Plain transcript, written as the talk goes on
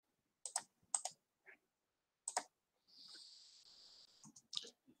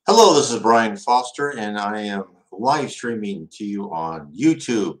Hello, this is Brian Foster, and I am live streaming to you on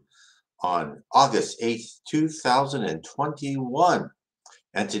YouTube on August 8th, 2021.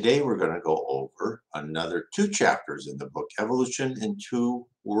 And today we're going to go over another two chapters in the book, Evolution in Two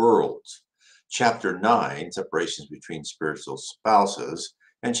Worlds. Chapter 9, Separations Between Spiritual Spouses,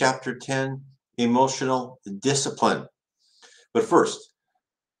 and Chapter 10, Emotional Discipline. But first,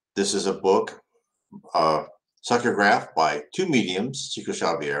 this is a book psychographed by two mediums, Chico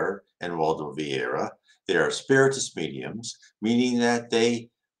Xavier and Waldo Vieira. They are spiritist mediums, meaning that they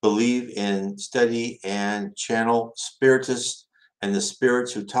believe in, study, and channel spiritists, and the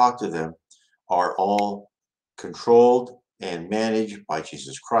spirits who talk to them are all controlled and managed by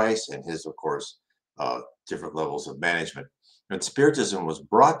Jesus Christ and his, of course, different levels of management. And spiritism was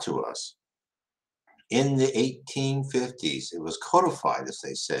brought to us in the 1850s. It was codified, as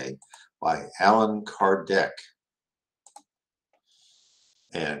they say, by Allan Kardec.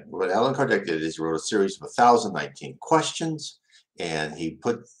 And what Allan Kardec did is he wrote a series of 1,019 questions, and he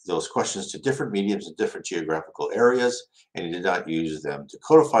put those questions to different mediums in different geographical areas, and he did not use them to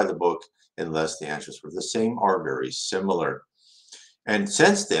codify the book unless the answers were the same or very similar. And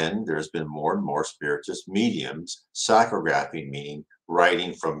since then, there's been more and more spiritist mediums psychographing, meaning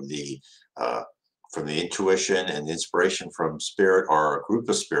writing from the intuition and the inspiration from spirit or a group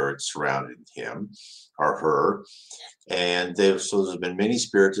of spirits surrounding him or her. And so there's been many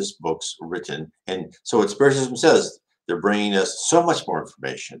spiritist books written. And so what spiritism says, they're bringing us so much more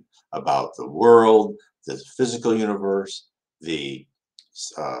information about the world, the physical universe, the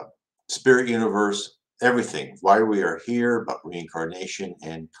spirit universe, everything, why we are here, about reincarnation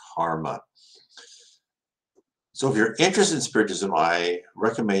and karma. So if you're interested in spiritism, I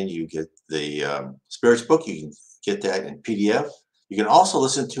recommend you get the Spirits book. You can get that in PDF. You can also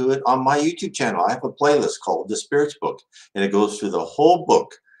listen to it on my YouTube channel. I have a playlist called The Spirits Book, and it goes through the whole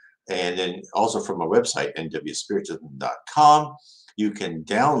book. And then also from my website, nwspiritism.com, you can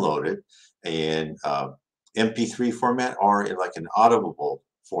download it in MP3 format or in like an Audible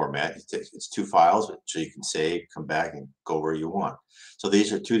format. It's two files, so you can save, come back, and go where you want. So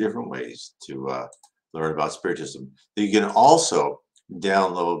these are two different ways to learn about spiritism. You can also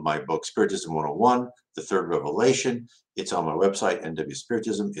download my book, Spiritism 101, The Third Revelation. It's on my website, NW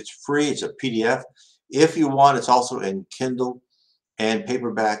Spiritism. It's free. It's a PDF. If you want, it's also in Kindle and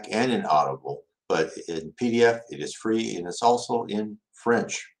paperback and in Audible. But in PDF, it is free, and it's also in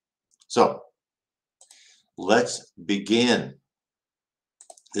French. So let's begin.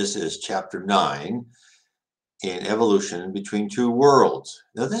 This is Chapter 9 in Evolution Between Two Worlds.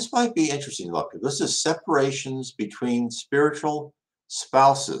 Now, this might be interesting to a lot of people. This is separations between spiritual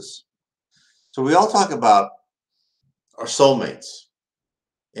spouses. So we all talk about our soulmates.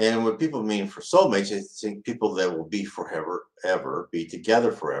 And what people mean for soulmates is think people that will be forever, ever, be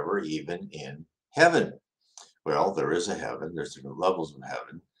together forever, even in heaven. Well, there is a heaven. There's different levels of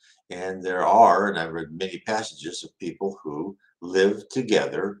heaven. And there are, and I've read many passages of people who live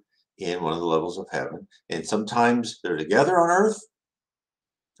together in one of the levels of heaven. And sometimes they're together on earth,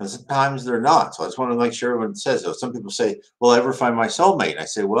 and sometimes they're not. So I just want to make sure everyone says, so some people say, will I ever find my soulmate? And I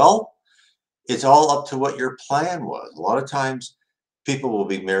say, well, it's all up to what your plan was. A lot of times people will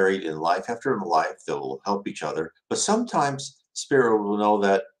be married in life after life. They will help each other. But sometimes spirit will know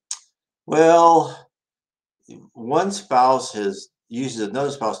that, well, one spouse uses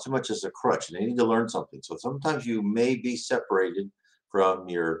another spouse too much as a crutch, and they need to learn something. So sometimes you may be separated from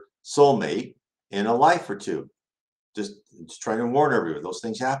your soulmate in a life or two. Just trying to warn everyone, those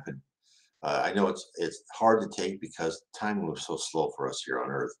things happen. I know it's hard to take because time moves so slow for us here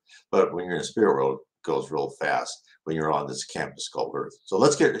on Earth. But when you're in the spirit world, it goes real fast when you're on this campus called Earth. So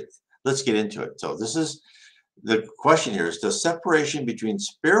let's get into it. So this is the question here: is does separation between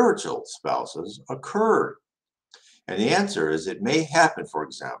spiritual spouses occur? And the answer is it may happen, for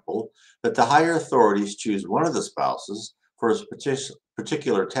example, that the higher authorities choose one of the spouses for a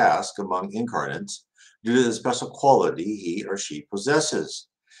particular task among incarnates due to the special quality he or she possesses,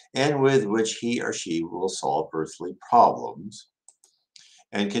 and with which he or she will solve earthly problems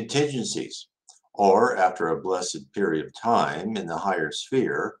and contingencies. Or after a blessed period of time in the higher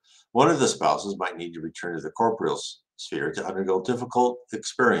sphere, one of the spouses might need to return to the corporeal sphere to undergo difficult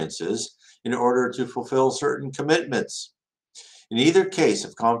experiences in order to fulfill certain commitments. In either case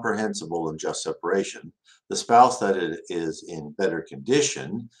of comprehensible and just separation, the spouse that is in better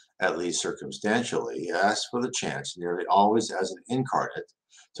condition, at least circumstantially, asks for the chance, nearly always as an incarnate,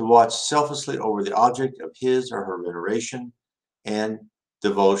 to watch selflessly over the object of his or her veneration and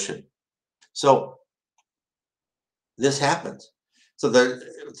devotion. So this happens. So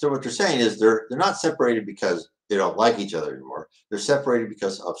what they're saying is they're not separated because they don't like each other anymore. They're separated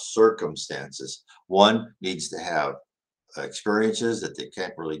because of circumstances. One needs to have experiences that they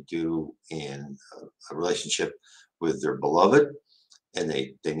can't really do in a relationship with their beloved, and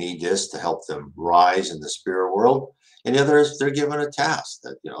they need this to help them rise in the spirit world. And the other is they're given a task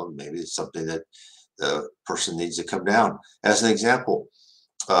that, maybe it's something that the person needs to come down. As an example,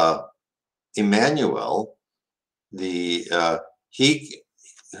 uh, Emmanuel, the he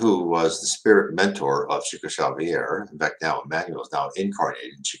who was the spirit mentor of Chico Xavier. In fact, now Emmanuel is now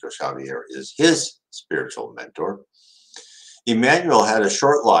incarnated, and Chico Xavier is his spiritual mentor. Emmanuel had a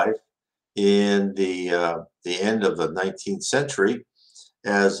short life in the end of the 19th century,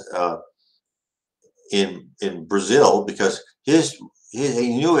 as in Brazil, because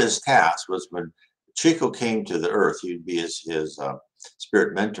he knew his task was when Chico came to the earth, he'd be his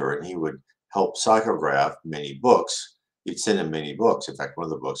spirit mentor, and he would help psychograph many books. He'd send him many books. In fact, one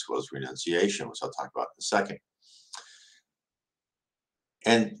of the books was Renunciation, which I'll talk about in a second.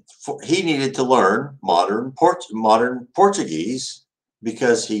 And he needed to learn modern Portuguese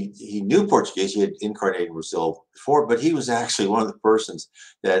because he knew Portuguese. He had incarnated in Brazil before, but he was actually one of the persons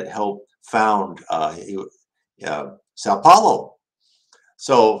that helped found Sao Paulo.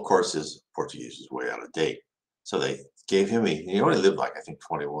 So, of course, his Portuguese was way out of date. So they gave him, he only lived like, I think,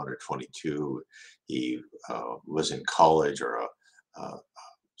 21 or 22. He was in college or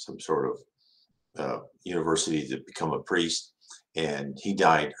some sort of university to become a priest, and he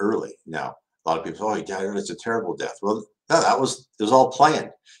died early. Now, a lot of people say, oh, he died early. It's a terrible death. Well, no, it was all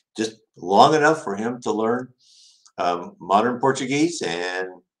planned, just long enough for him to learn modern Portuguese, and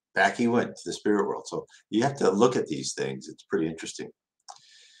back he went to the spirit world. So you have to look at these things. It's pretty interesting.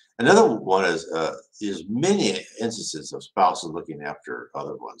 Another one is there's many instances of spouses looking after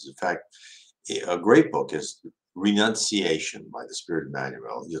other ones. In fact, a great book is Renunciation by the Spirit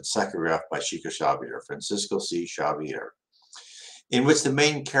Emmanuel. It's psychographed by Chico Xavier, Francisco C. Xavier, in which the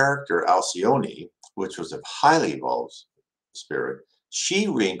main character, Alcyone, which was a highly evolved spirit, she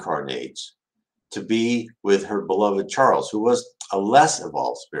reincarnates to be with her beloved Charles, who was a less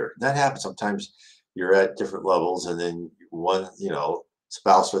evolved spirit. And that happens sometimes. You're at different levels, and then one,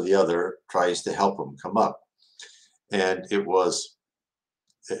 spouse or the other tries to help them come up. And it was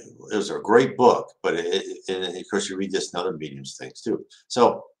a great book, but and of course you read this in other mediums things too.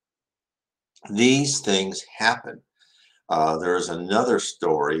 So these things happen. There's another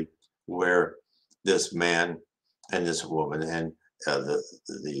story where this man and this woman and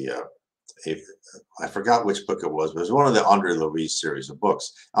I forgot which book it was, but it was one of the Andre Luis series of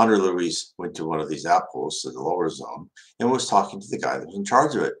books. Andre Luis went to one of these outposts in the lower zone and was talking to the guy that was in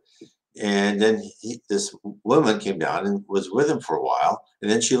charge of it. And then this woman came down and was with him for a while, and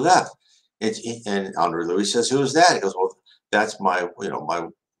then she left. And Andre Luis says, "Who is that?" He goes, "Well, that's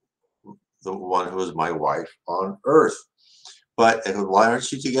the one who is my wife on Earth." But why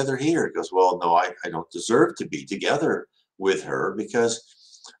aren't you together here? He goes, "Well, no, I don't deserve to be together with her because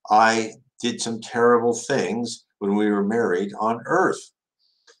I did some terrible things when we were married on Earth."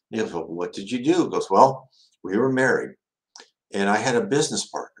 He goes, "Well, what did you do?" He goes, "Well, we were married, and I had a business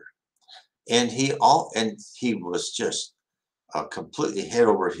partner, and he was just completely head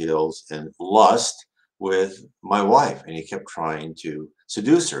over heels in lust with my wife, and he kept trying to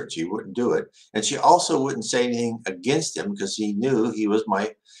seduce her, and she wouldn't do it, and she also wouldn't say anything against him because he knew he was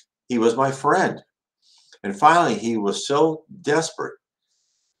my friend." And finally, he was so desperate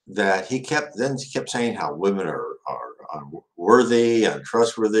that he kept saying how women are unworthy,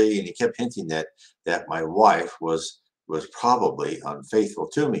 untrustworthy, and he kept hinting that my wife was probably unfaithful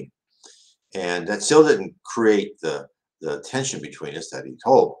to me, and that still didn't create the tension between us that he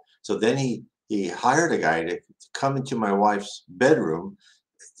told. So then he hired a guy to come into my wife's bedroom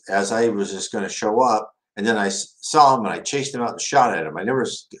as I was just going to show up. And then I saw him and I chased him out and shot at him. I never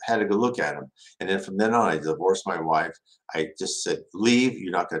had a good look at him. And then from then on, I divorced my wife. I just said, "Leave.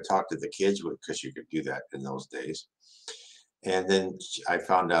 You're not going to talk to the kids," because you could do that in those days. And then I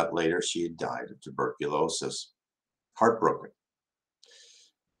found out later she had died of tuberculosis. Heartbroken.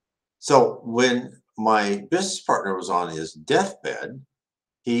 So when my business partner was on his deathbed,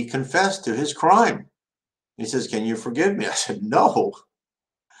 he confessed to his crime. He says, "Can you forgive me?" I said, "No."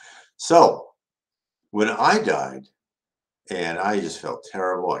 So when I died, and I just felt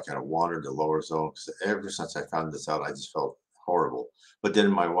terrible, I kind of wandered the lower zone because ever since I found this out, I just felt horrible. But then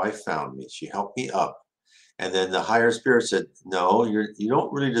my wife found me. She helped me up. And then the higher spirit said, "No, you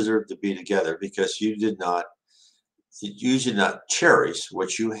don't really deserve to be together because you did not cherish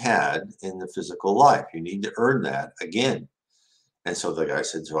what you had in the physical life. You need to earn that again." And so the guy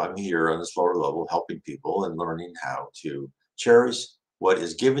said, "So I'm here on this lower level helping people and learning how to cherish what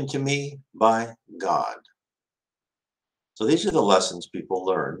is given to me by God." So these are the lessons people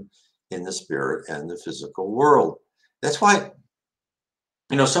learn in the spirit and the physical world. That's why,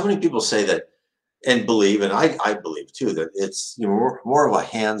 so many people say that and believe, and I believe too, that it's more of a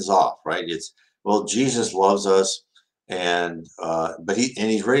hands off, right? It's, well, Jesus loves us, and but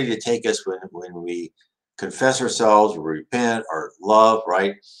he's ready to take us when we confess ourselves, we repent, or love,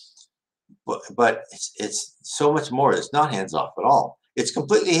 right? But it's so much more. It's not hands off at all. It's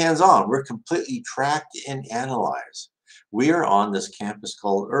completely hands on. We're completely tracked and analyzed. We are on this campus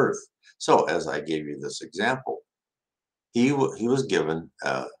called Earth. So as I gave you this example, he was given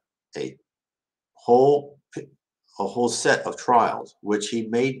a whole a whole set of trials, which he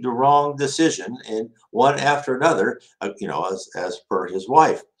made the wrong decision in one after another, as per his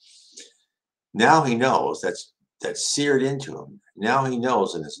wife. Now he knows that's seared into him. Now he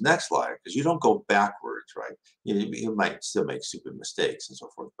knows in his next life, because you don't go backwards, right? You might still make stupid mistakes and so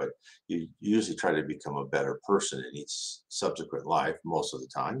forth, but you usually try to become a better person in each subsequent life most of the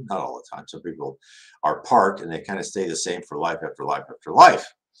time, not all the time. Some people are parked and they kind of stay the same for life after life after life.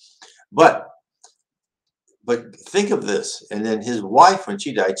 But think of this, and then his wife, when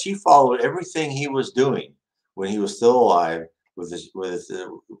she died, she followed everything he was doing when he was still alive,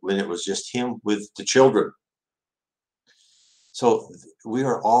 when it was just him with the children. So we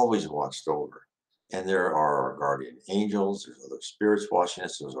are always watched over, and there are our guardian angels. There's other spirits watching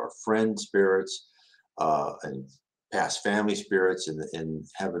us. There's our friend spirits, and past family spirits in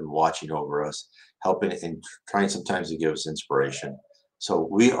heaven watching over us, helping and trying sometimes to give us inspiration. So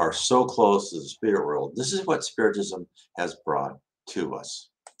we are so close to the spirit world. This is what Spiritism has brought to us.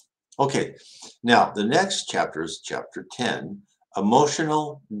 Okay, now the next chapter is chapter 10,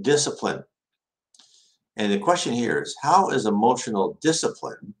 Emotional Discipline. And the question here is, how is emotional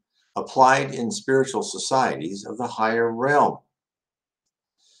discipline applied in spiritual societies of the higher realm?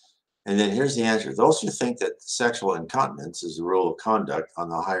 And then here's the answer. Those who think that sexual incontinence is the rule of conduct on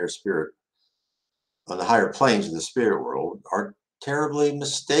the higher planes of the spirit world are terribly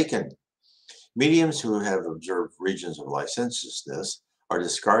mistaken. Mediums who have observed regions of licentiousness or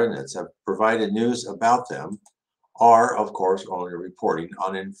discardedness have provided news about them are, of course, only reporting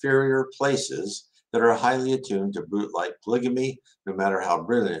on inferior places that are highly attuned to brute-like polygamy, no matter how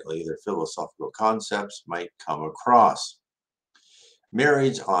brilliantly their philosophical concepts might come across.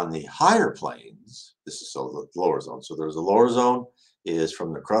 Marriage on the higher planes, this is so the lower zone. So there's a lower zone is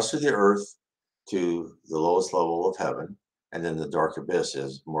from the crust of the earth to the lowest level of heaven. And then the dark abyss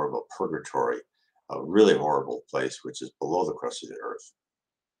is more of a purgatory, a really horrible place, which is below the crust of the earth.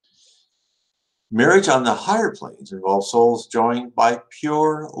 Marriage on the higher planes involves souls joined by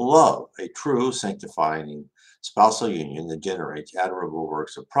pure love, a true sanctifying spousal union that generates admirable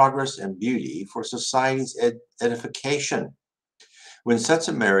works of progress and beauty for society's edification. When sets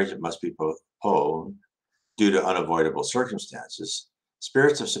of marriage must be postponed due to unavoidable circumstances,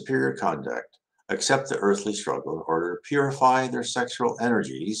 spirits of superior conduct accept the earthly struggle in order to purify their sexual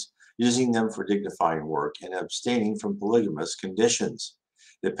energies, using them for dignifying work and abstaining from polygamous conditions,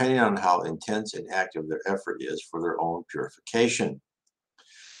 depending on how intense and active their effort is for their own purification.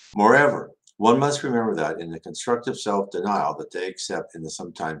 Moreover, one must remember that in the constructive self-denial that they accept in the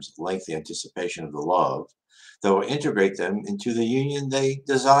sometimes lengthy anticipation of the love that will integrate them into the union they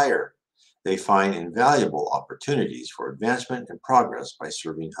desire, they find invaluable opportunities for advancement and progress by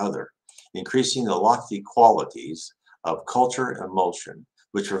serving others, increasing the lofty qualities of culture and motion,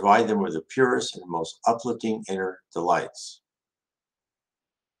 which provide them with the purest and most uplifting inner delights.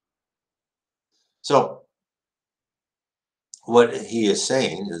 So, what he is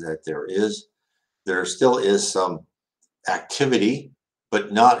saying is that there still is some activity,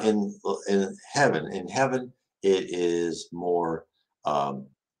 but not in heaven. In heaven, it is more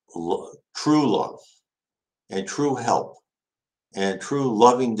true love and true help and true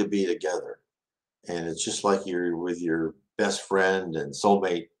loving to be together. And it's just like you're with your best friend and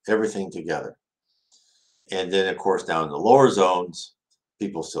soulmate, everything together. And then, of course, down in the lower zones,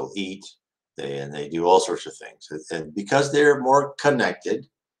 people still eat, they do all sorts of things. And because they're more connected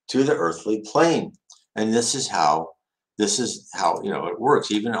to the earthly plane. And this is how it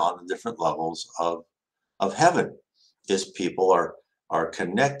works, even on the different levels of heaven, is people are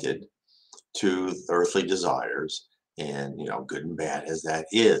connected to earthly desires, and good and bad as that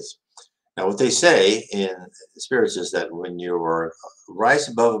is. Now, what they say in spirits is that when you are rise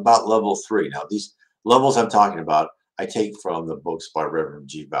above about level 3, now these levels I'm talking about, I take from the books by Reverend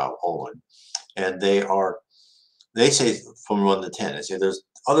G. Val Owen, and they say from 1 to 10. They say there's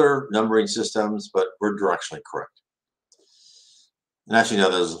other numbering systems, but we're directionally correct. And actually, now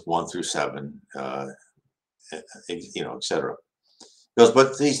there's 1 through 7, etc.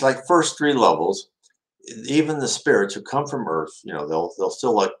 But these like first 3 levels, even the spirits who come from Earth, they'll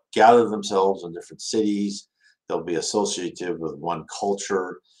still like gather themselves in different cities. They'll be associated with one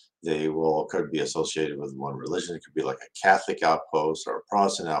culture. Could be associated with one religion. It could be like a Catholic outpost or a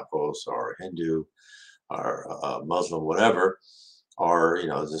Protestant outpost or a Hindu or a Muslim, whatever. Or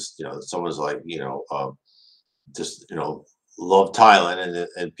just someone's like just love Thailand,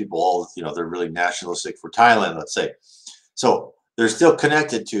 and people all they're really nationalistic for Thailand, let's say. So they're still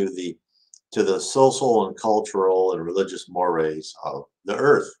connected to the social and cultural and religious mores of the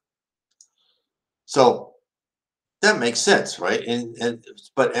earth. So that makes sense, right?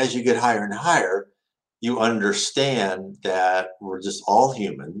 But as you get higher and higher, you understand that we're just all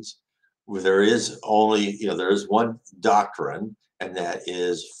humans. Where there is only, there is one doctrine, and that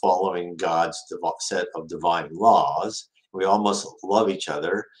is following God's set of divine laws. We all must love each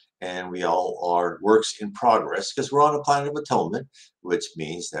other, and we all are works in progress because we're on a planet of atonement, which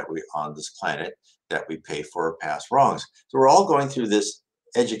means that we on this planet that we pay for our past wrongs. So we're all going through this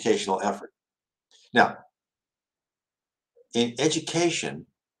educational effort. Now, in education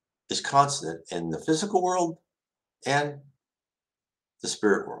is constant in the physical world and the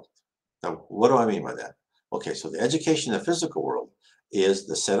spirit world. Now, what do I mean by that? Okay, so the education in the physical world is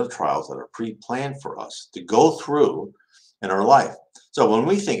the set of trials that are pre-planned for us to go through in our life. So when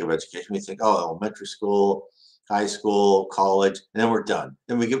we think of education, we think, oh, elementary school, high school, college, and then we're done.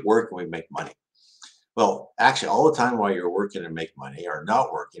 Then we get work and we make money. Well, actually, all the time while you're working and make money, or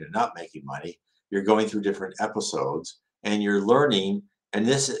not working and not making money, you're going through different episodes, and you're learning, and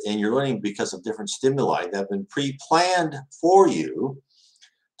you're learning because of different stimuli that have been pre-planned for you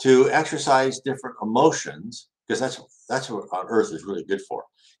to exercise different emotions, because that's what on earth is really good for.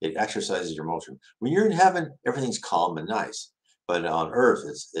 It exercises your emotion. When you're in heaven, everything's calm and nice, but on earth,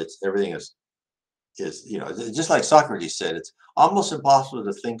 it's everything is just like Socrates said, it's almost impossible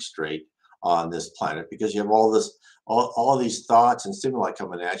to think straight on this planet because you have all these thoughts and stimuli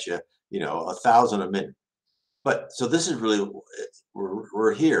coming at you, 1,000 a minute. But so this is really,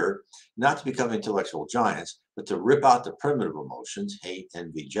 we're here not to become intellectual giants, but to rip out the primitive emotions, hate,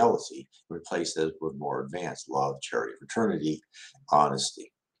 envy, jealousy, and replace those with more advanced love, charity, fraternity,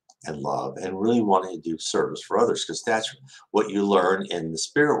 honesty, and love, and really wanting to do service for others, because that's what you learn in the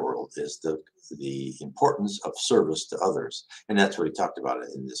spirit world is the importance of service to others. And that's what he talked about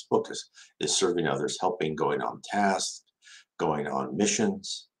in this book is serving others, helping, going on tasks, going on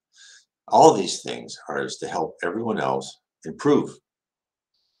missions. All these things are is to help everyone else improve.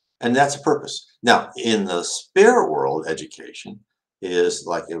 And that's a purpose. Now, in the spirit world, education is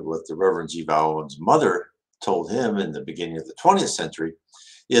like what the Reverend G. Bowen's mother told him in the beginning of the 20th century,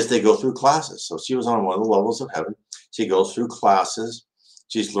 is they go through classes. So she was on one of the levels of heaven. She goes through classes.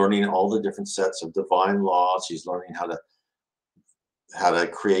 She's learning all the different sets of divine laws. She's learning how to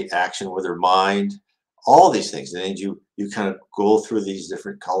create action with her mind, all these things. And then you kind of go through these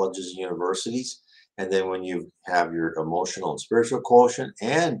different colleges and universities. And then when you have your emotional and spiritual quotient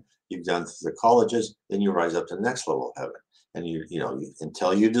and you've done the colleges, then you rise up to the next level of heaven. And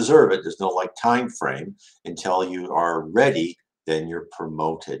until you deserve it, there's no like time frame. Until you are ready, then you're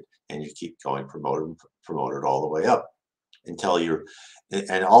promoted, and you keep going promoted all the way up until you're,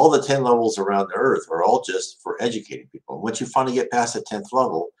 and all the 10 levels around the earth are all just for educating people. And once you finally get past the 10th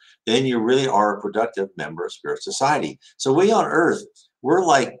level, then you really are a productive member of spirit society. So we on earth, we're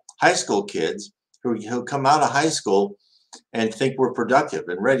like high school kids who come out of high school and think we're productive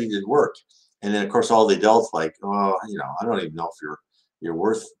and ready to work. And then of course all the adults like, oh, I don't even know if you're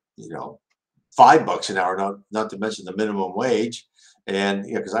worth, $5 an hour, not to mention the minimum wage. And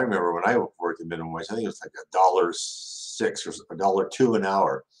because I remember when I worked the minimum wage, I think it was like $1.06 or $1.02 an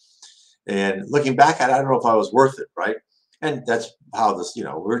hour. And looking back at it, I don't know if I was worth it, right? And that's how this,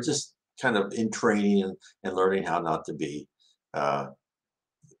 we're just kind of in training and learning how not to be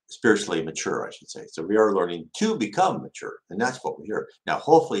spiritually mature, I should say. So we are learning to become mature, and that's what we're here. Now,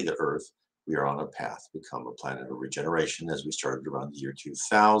 hopefully the earth, we are on a path to become a planet of regeneration as we started around the year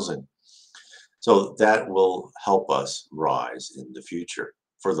 2000. So that will help us rise in the future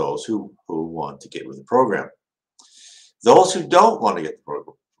for those who want to get with the program. Those who don't want to get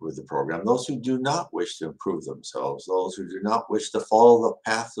with the program, those who do not wish to improve themselves, those who do not wish to follow the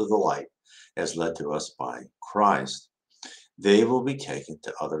path of the light as led to us by Christ, they will be taken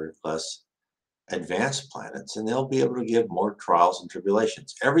to other less advanced planets, and they'll be able to give more trials and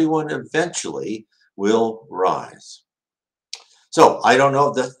tribulations. Everyone eventually will rise. So I don't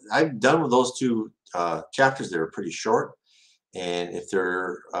know that I'm done with those two chapters. They're pretty short, and if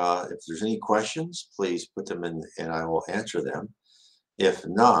there's any questions, please put them in, and I will answer them. If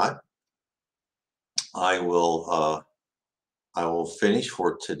not, I will finish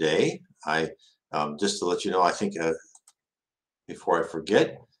for today. Just to let you know, I think before I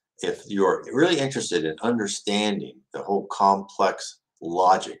forget, if you're really interested in understanding the whole complex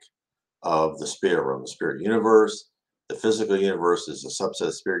logic of the spirit realm, the spirit universe, the physical universe is a subset of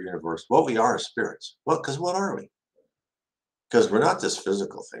the spirit universe. What we are is spirits. Well, because what are we? Because we're not this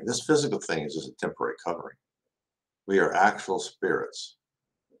physical thing. This physical thing is just a temporary covering. We are actual spirits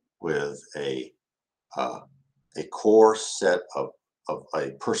with uh, a core set of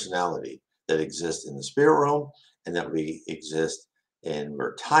a personality that exists in the spirit realm, and that we exist and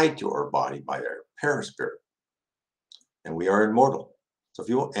we're tied to our body by our parent spirit, and we are immortal. So if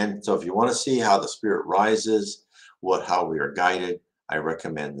you want to see how the spirit rises, how we are guided, I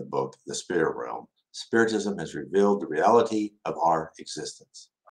recommend the book The Spirit Realm. Spiritism has revealed the reality of our existence.